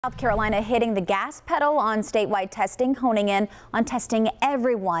South Carolina hitting the gas pedal on statewide testing, honing in on testing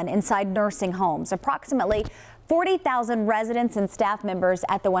everyone inside nursing homes. Approximately 40,000 residents and staff members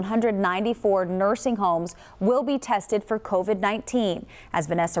at the 194 nursing homes will be tested for COVID-19. As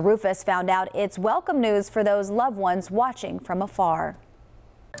Vanessa Rufus found out, it's welcome news for those loved ones watching from afar.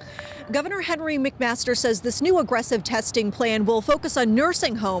 Governor Henry McMaster says this new aggressive testing plan will focus on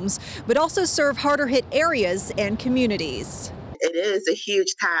nursing homes, but also serve harder hit areas and communities. It is a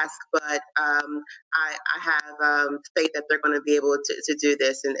huge task, but I have faith that they're going to be able to do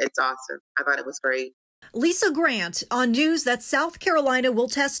this, and it's awesome. I thought it was great. Lisa Grant on news that South Carolina will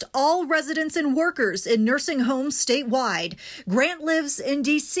test all residents and workers in nursing homes statewide. Grant lives in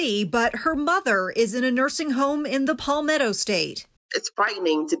D.C., but her mother is in a nursing home in the Palmetto State. It's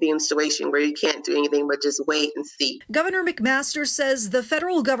frightening to be in a situation where you can't do anything but just wait and see. Governor McMaster says the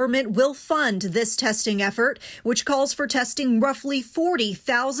federal government will fund this testing effort, which calls for testing roughly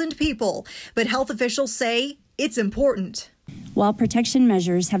 40,000 people. But health officials say it's important. While protection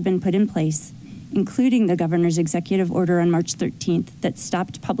measures have been put in place, including the governor's executive order on March 13th that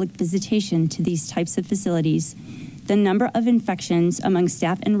stopped public visitation to these types of facilities, the number of infections among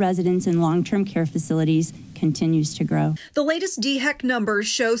staff and residents in long-term care facilities continues to grow. The latest DHEC numbers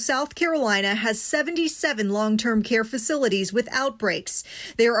show South Carolina has 77 long-term care facilities with outbreaks.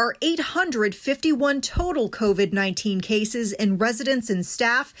 There are 851 total COVID-19 cases in residents and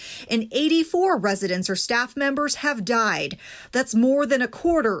staff, and 84 residents or staff members have died. That's more than a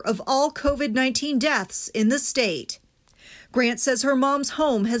quarter of all COVID-19 deaths in the state. Grant says her mom's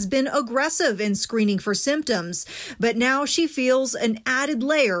home has been aggressive in screening for symptoms, but now she feels an added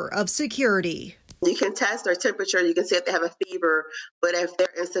layer of security. You can test their temperature, you can see if they have a fever, but if they're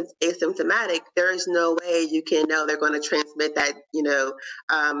asymptomatic, there is no way you can know they're going to transmit that,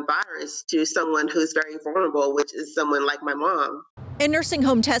 virus to someone who's very vulnerable, which is someone like my mom. And nursing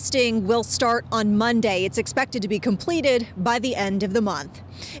home testing will start on Monday. It's expected to be completed by the end of the month.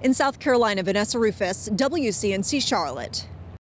 In South Carolina, Vanessa Rufus, WCNC Charlotte.